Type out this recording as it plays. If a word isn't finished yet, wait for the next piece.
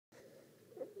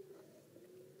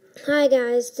Hi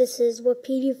guys, this is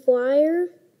Wapiti Flyer,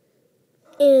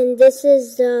 and this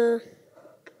is the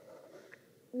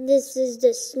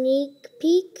sneak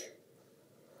peek.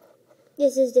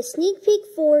 This is the sneak peek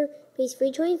for Base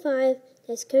 325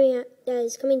 that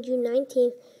is coming June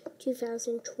 19th,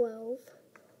 2012.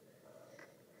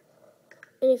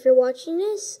 And if you're watching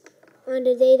this on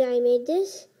the day that I made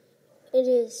this, it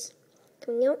is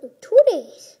coming out in 2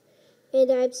 days.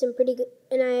 And I have some pretty good,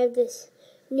 and I have this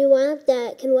new app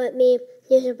that can let me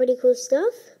do some pretty cool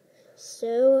stuff.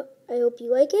 So I hope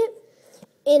you like it.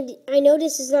 And I know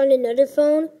this is on another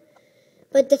phone,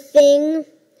 but the thing,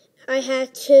 I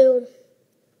had to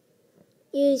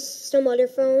use some other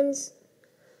phones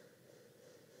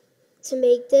to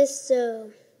make this,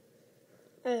 so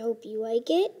I hope you like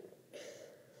it.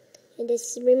 And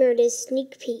remember this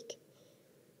sneak peek.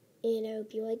 And I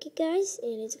hope you like it, guys,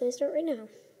 and it's going to start right now.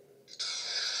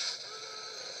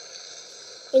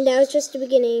 And that was just the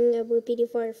beginning of Wapiti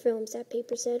Flyer Films, that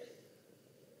paper said.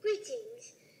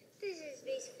 Greetings. This is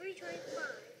Base 325.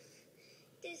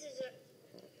 This is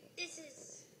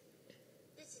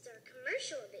our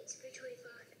commercial of Base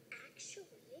 325.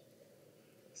 Actually,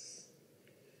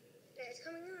 that is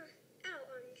coming out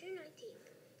on June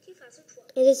 19th,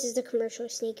 2012. And this is the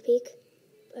commercial sneak peek,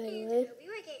 by the way. I'll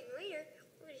be right back later.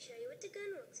 I'm going to show you what the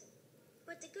gun looks like,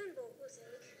 what the gun bolt looks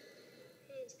like.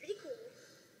 And it's pretty cool.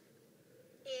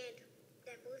 And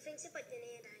that blue thing's a button,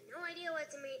 and I have no idea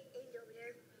what's aimed over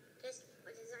there. Just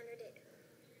what the designer did.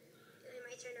 And I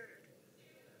might turn around.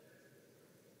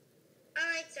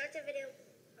 Alright, start the video.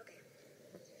 Okay.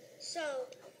 So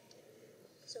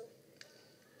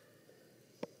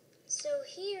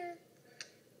here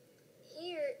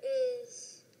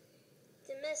is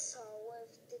the mess hall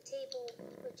with the table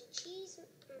with the cheese,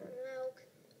 milk,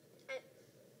 and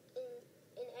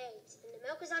eggs. And the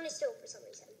milk is on the stove for some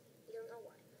reason. You don't know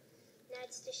why.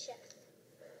 That's the chef.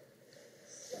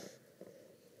 So,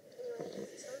 anyway,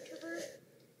 he's a stormtrooper.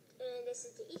 And this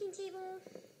is the eating table.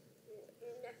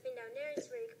 Nothing down there.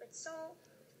 It's where you can put salt,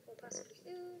 or possibly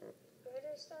food, or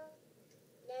other stuff.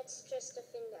 That's just the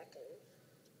thing that can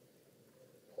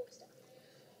hold stuff.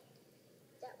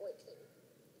 That white thing.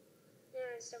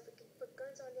 Now stuff we can put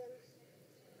guns on them.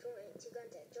 Two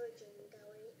guns at Georgia and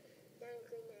Gallery. Now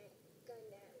including that gun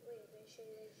that we're going to show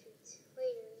you that shoots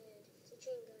later, and it's a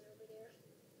chain gun over there.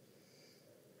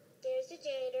 There's the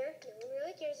janitor. No one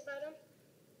really cares about him.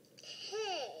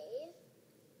 Hey!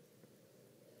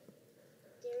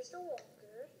 There's the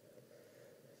walker.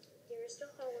 There's the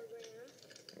hologram.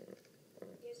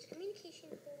 There's the communication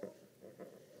pole.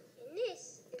 And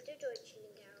this is the Georgian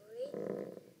Gallery.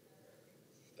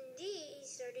 And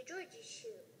these are the Georges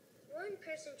shoot. One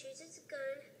person chooses a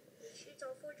gun and shoots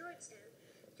all 4 droids down.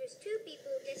 There's 2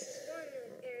 people. This is one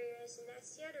area, and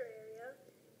that's the other area.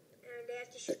 And they have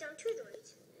to shoot down 2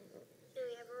 droids. And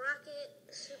we have a rocket,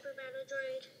 a super battle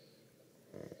droid,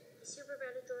 a super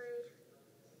battle droid,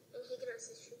 and he can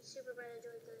also shoot super battle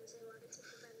droid guns and rocket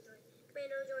super battle droid,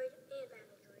 commando droid, and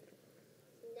battle droid.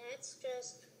 And that's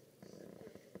just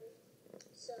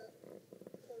so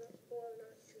four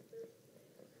not super.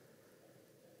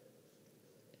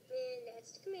 And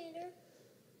that's the commander.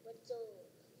 What's up?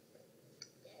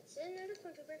 That's another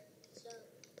stormtrooper. So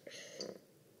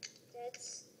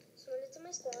that's someone that's in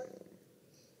my squad.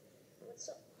 What's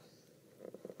up?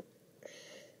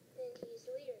 And he's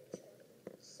the leader of the squad.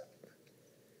 What's up?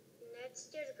 And that's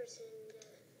the other person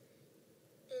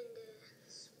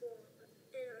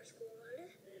in our squad.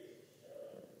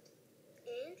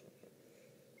 And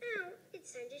now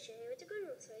it's time to show you what the gun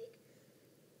looks like.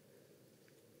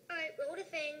 Alright, roll the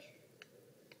thing.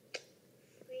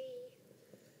 3,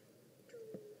 2,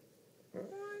 1.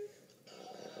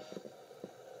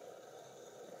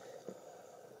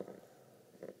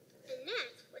 And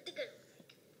that's what the gun looks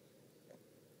like.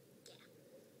 Yeah.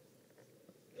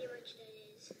 Pretty much that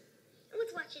is. And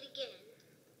let's watch it again.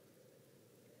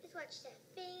 Let's watch that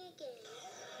thing again.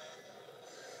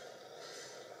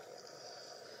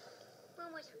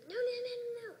 One more time. No.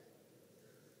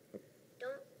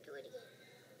 Don't do it again.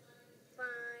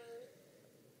 Fine.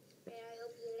 But I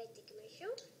hope you like the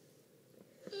commercial.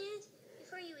 And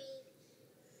before you leave,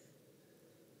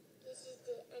 this is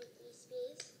the empty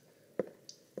space.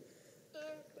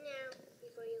 And now,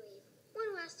 before you leave,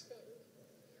 one last thing.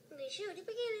 I'm going to show the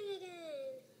beginning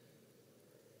again.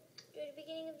 Do the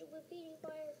beginning of the Wapiti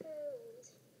Flyer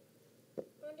Films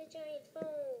on the giant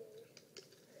phone.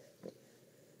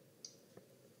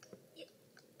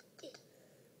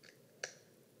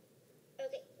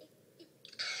 Okay.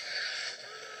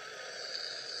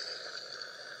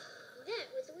 That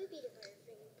was the Wapiti Flyer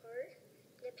Film part.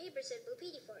 The paper said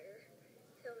Wapiti Flyer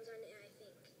Films on it, I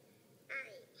think.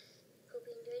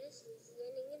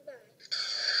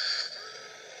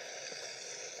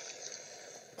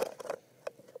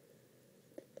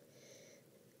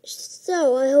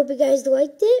 So, I hope you guys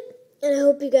liked it, and I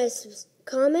hope you guys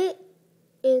comment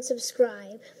and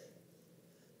subscribe.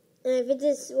 And I think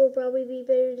this will probably be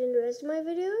better than the rest of my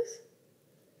videos.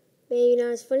 Maybe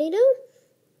not as funny though.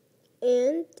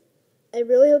 And I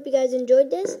really hope you guys enjoyed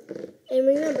this. And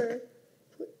remember,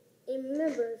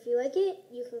 if you like it,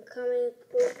 you can comment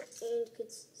and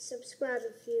could subscribe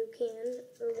if you can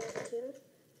or want to.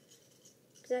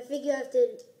 Because I think you have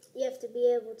to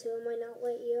be able to. I might not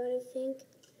let you, I think.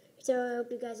 So I hope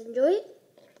you guys enjoy it.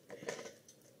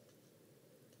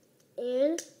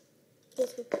 And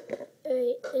this is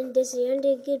the end.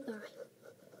 Goodbye.